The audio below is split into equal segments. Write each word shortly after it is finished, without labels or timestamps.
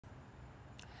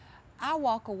I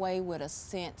walk away with a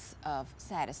sense of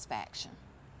satisfaction.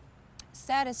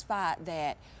 Satisfied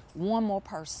that one more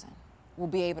person will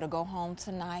be able to go home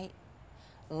tonight,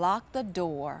 lock the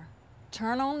door,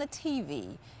 turn on the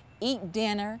TV, eat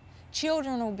dinner.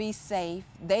 Children will be safe.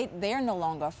 They're no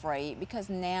longer afraid because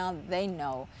now they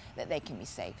know that they can be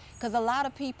safe. Because a lot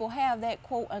of people have that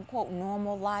quote unquote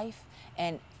normal life,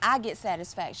 and I get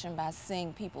satisfaction by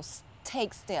seeing people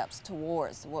take steps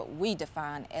towards what we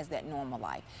define as that normal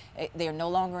life. They're no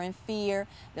longer in fear,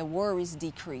 the worries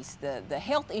decrease, the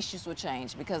health issues will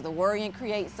change because the worrying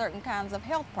creates certain kinds of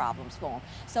health problems for them.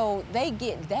 So they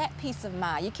get that peace of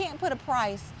mind. You can't put a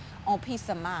price on peace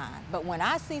of mind, but when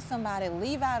I see somebody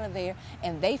leave out of there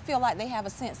and they feel like they have a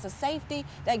sense of safety,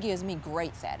 that gives me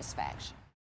great satisfaction.